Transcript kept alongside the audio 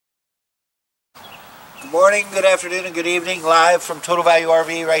Good morning, good afternoon, and good evening, live from Total Value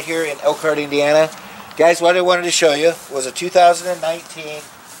RV right here in Elkhart, Indiana. Guys, what I wanted to show you was a 2019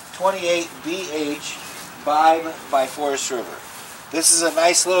 28 BH 5 by Forest River. This is a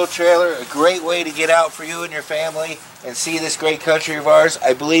nice little trailer, a great way to get out for you and your family and see this great country of ours.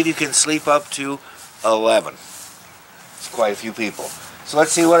 I believe you can sleep up to 11. It's quite a few people. So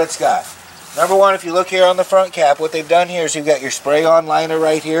let's see what it's got. Number one, if you look here on the front cap, what they've done here is you've got your spray-on liner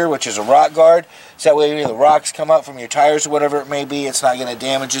right here, which is a rock guard. So that way when the rocks come up from your tires or whatever it may be, it's not going to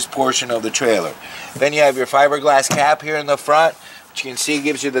damage this portion of the trailer. Then you have your fiberglass cap here in the front, which you can see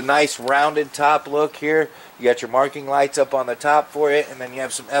gives you the nice rounded top look here. You got your marking lights up on the top for it, and then you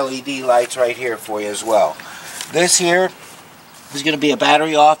have some LED lights right here for you as well. This here is going to be a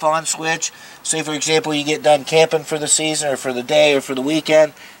battery off-on switch. Say for example you get done camping for the season or for the day or for the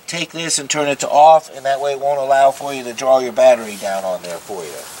weekend, take this and turn it to off, and that way it won't allow for you to draw your battery down on there for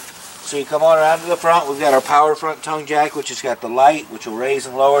you. So you come on around to the front, we've got our power front tongue jack, which has got the light, which will raise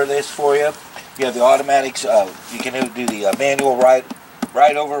and lower this for you. You have the automatics, you can do the manual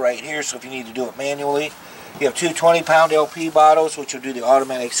right over right here, so if you need to do it manually. You have two 20-pound LP bottles, which will do the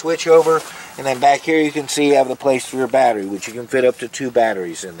automatic switch over, and then back here you can see you have the place for your battery, which you can fit up to 2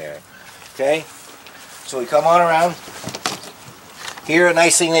 batteries in there. Okay, so we come on around. Here, a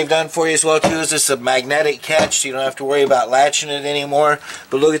nice thing they've done for you as well too is this a magnetic catch, so you don't have to worry about latching it anymore.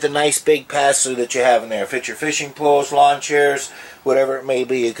 But look at the nice big pass-through that you have in there. Fit your fishing poles, lawn chairs, whatever it may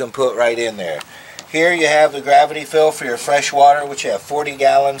be, you can put right in there. Here you have the gravity fill for your fresh water, which you have 40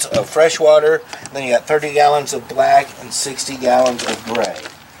 gallons of fresh water, and then you got 30 gallons of black and 60 gallons of gray.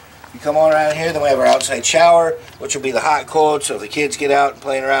 You come on around here, then we have our outside shower, which will be the hot cold, so if the kids get out and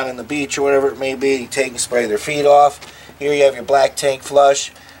playing around in the beach or whatever it may be, you take and spray their feet off. Here you have your black tank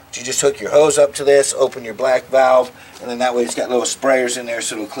flush. You just hook your hose up to this, open your black valve, and then that way it's got little sprayers in there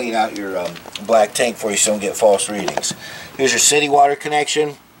so it'll clean out your black tank for you so you don't get false readings. Here's your city water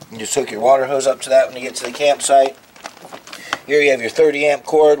connection. You just hook your water hose up to that when you get to the campsite. Here you have your 30 amp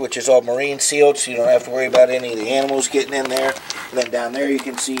cord, which is all marine sealed, so you don't have to worry about any of the animals getting in there. And then down there you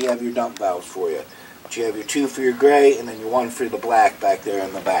can see you have your dump valves for you. But you have your 2 for your gray and then your 1 for the black back there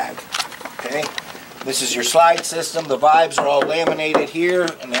in the bag. Okay? This is your slide system. The vibes are all laminated here,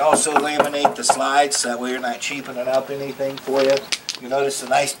 and they also laminate the slides, so that way you're not cheapening up anything for you. You notice the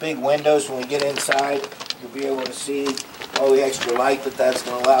nice big windows when we get inside. You'll be able to see all the extra light that's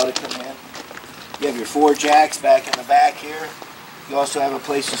going to allow to come in. You have your 4 jacks back in the back here. You also have a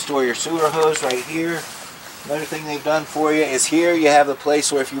place to store your sewer hose right here. Another thing they've done for you is here you have the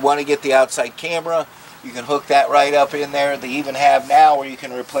place where if you want to get the outside camera, you can hook that right up in there. They even have now where you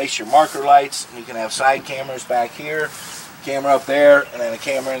can replace your marker lights, and you can have side cameras back here, camera up there, and then a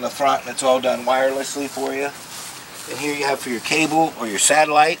camera in the front, and it's all done wirelessly for you. And here you have for your cable or your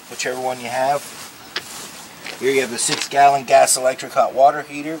satellite, whichever one you have. Here you have the 6-gallon gas electric hot water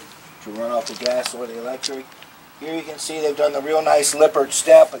heater, which will run off the gas or the electric. Here you can see they've done the real nice Lippert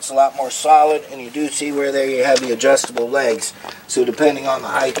step. It's a lot more solid, and you do see where there you have the adjustable legs. So depending on the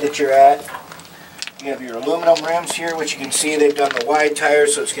height that you're at, you have your aluminum rims here, which you can see they've done the wide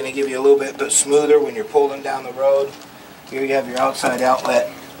tires, so it's going to give you a little bit smoother when you're pulling down the road. Here you have your outside outlet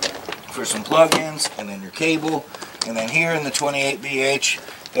for some plug-ins, and then your cable. And then here in the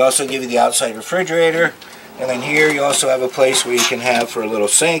 28BH, they also give you the outside refrigerator. And then here you also have a place where you can have for a little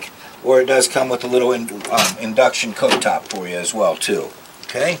sink, or it does come with a little induction cooktop for you as well too.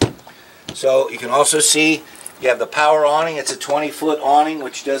 Okay, so you can also see you have the power awning. It's a 20-foot awning,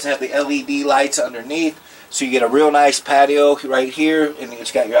 which does have the LED lights underneath, so you get a real nice patio right here, and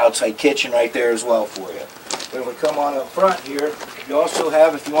it's got your outside kitchen right there as well for you. Then we come on up front here, you also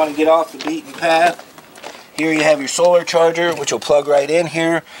have, if you want to get off the beaten path, here you have your solar charger, which will plug right in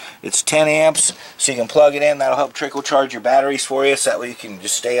here. It's 10 amps, so you can plug it in. That'll help trickle charge your batteries for you, so that way you can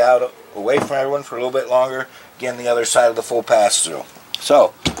just stay out away from everyone for a little bit longer. Again, the other side of the full pass-through.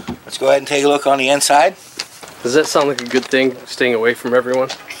 So, let's go ahead and take a look on the inside. Does that sound like a good thing, staying away from everyone?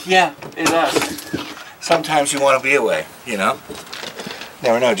 Yeah, it does. Sometimes you want to be away, you know?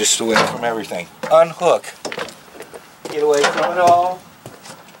 Never know, just away from everything. Unhook. Get away from it all.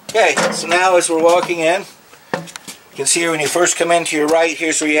 Okay, so now as we're walking in, you can see here when you first come in to your right,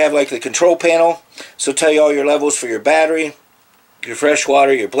 here's where you have like the control panel. So it'll tell you all your levels for your battery, your fresh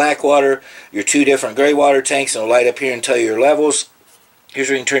water, your black water, your 2 different gray water tanks, and it'll light up here and tell you your levels. Here's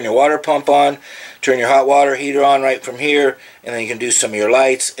where you can turn your water pump on, turn your hot water heater on right from here, and then you can do some of your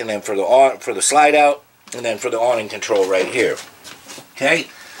lights, and then for the slide out, and then for the awning control right here. Okay,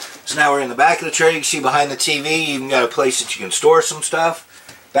 so now we're in the back of the trailer. You can see behind the TV, you even got a place that you can store some stuff.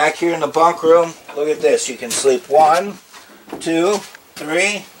 Back here in the bunk room, look at this. You can sleep 1, 2,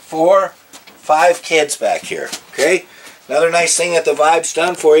 3, 4, 5 kids back here. Okay. Another nice thing that the Vibe's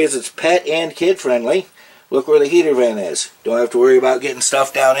done for you is it's pet and kid friendly. Look where the heater vent is. Don't have to worry about getting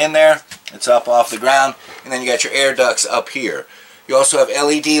stuff down in there. It's up off the ground. And then you got your air ducts up here. You also have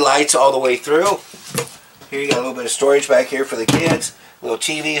LED lights all the way through. Here you got a little bit of storage back here for the kids. Little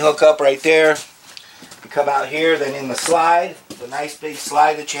TV hookup right there. You come out here, then in the slide, the nice big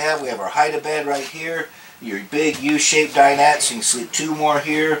slide that you have, we have our hide-a-bed right here. Your big U-shaped dinette, so you can sleep 2 more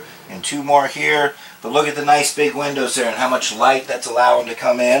here and 2 more here. But look at the nice big windows there and how much light that's allowing to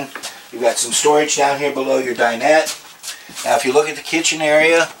come in. You've got some storage down here below your dinette. Now if you look at the kitchen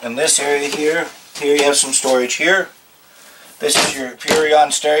area and this area here you have some storage here. This is your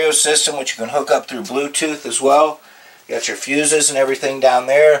Purion stereo system, which you can hook up through Bluetooth as well. You got your fuses and everything down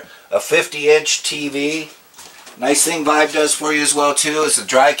there. A 50-inch TV. Nice thing Vibe does for you as well too is the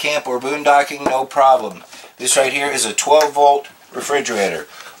dry camp or boondocking, no problem. This right here is a 12-volt refrigerator.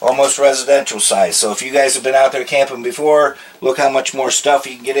 Almost residential size. So if you guys have been out there camping before, look how much more stuff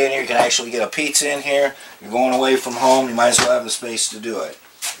you can get in here. You can actually get a pizza in here. You're going away from home, you might as well have the space to do it.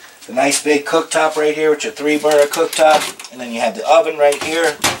 The nice big cooktop right here, which is a 3-burner cooktop. And then you have the oven right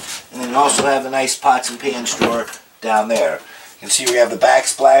here. And then you also have the nice pots and pans drawer down there. You can see we have the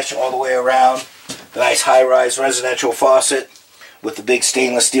backsplash all the way around. The nice high-rise residential faucet with the big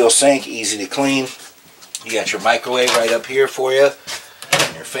stainless steel sink, easy to clean. You got your microwave right up here for you.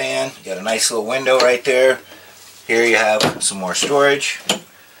 And your fan. You got a nice little window right there. Here you have some more storage.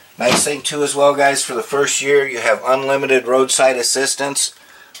 Nice thing too as well, guys, for the first year you have unlimited roadside assistance,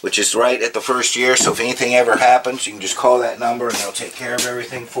 which is right at the first year. So if anything ever happens, you can just call that number and they'll take care of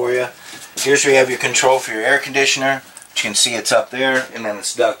everything for you. Here's where you have your control for your air conditioner. You can see it's up there, and then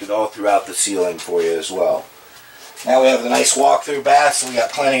it's ducted all throughout the ceiling for you as well. Now we have the nice walk-through bath, so we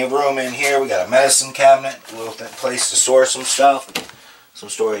got plenty of room in here. We got a medicine cabinet, a little place to store some stuff. Some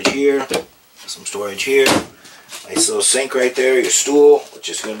storage here, some storage here. Nice little sink right there, your stool, which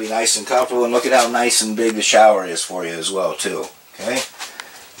is going to be nice and comfortable. And look at how nice and big the shower is for you as well too. Okay.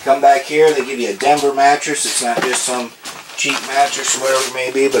 Come back here, they give you a Denver mattress. It's not just some cheap mattress or whatever it may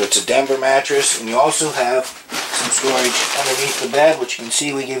be, but it's a Denver mattress. And you also have some storage underneath the bed, which you can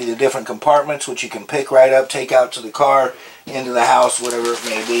see we give you the different compartments, which you can pick right up, take out to the car, into the house, whatever it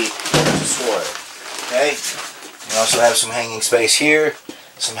may be, to store it. Okay. You also have some hanging space here,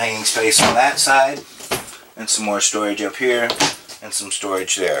 some hanging space on that side, and some more storage up here, and some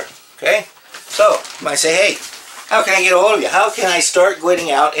storage there. Okay. So you might say, hey, how can I get a hold of you? How can I start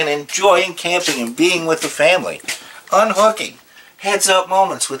going out and enjoying camping and being with the family? Unhooking. Heads up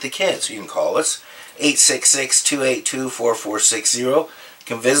moments with the kids. You can call us 866-282-4460. You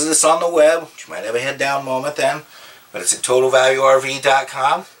can visit us on the web. You might have a head down moment then, but it's at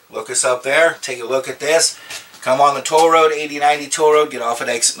totalvaluerv.com. Look us up there. Take a look at this. Come on the toll road, 8090 toll road. Get off at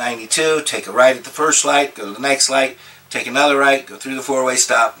exit 92. Take a right at the first light. Go to the next light. Take another right. Go through the 4-way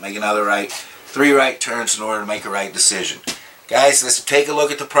stop. Make another right. 3 right turns in order to make a right decision. Guys, let's take a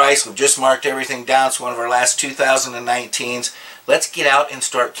look at the price. We've just marked everything down. It's one of our last 2019s. Let's get out and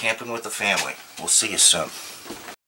start camping with the family. We'll see you soon.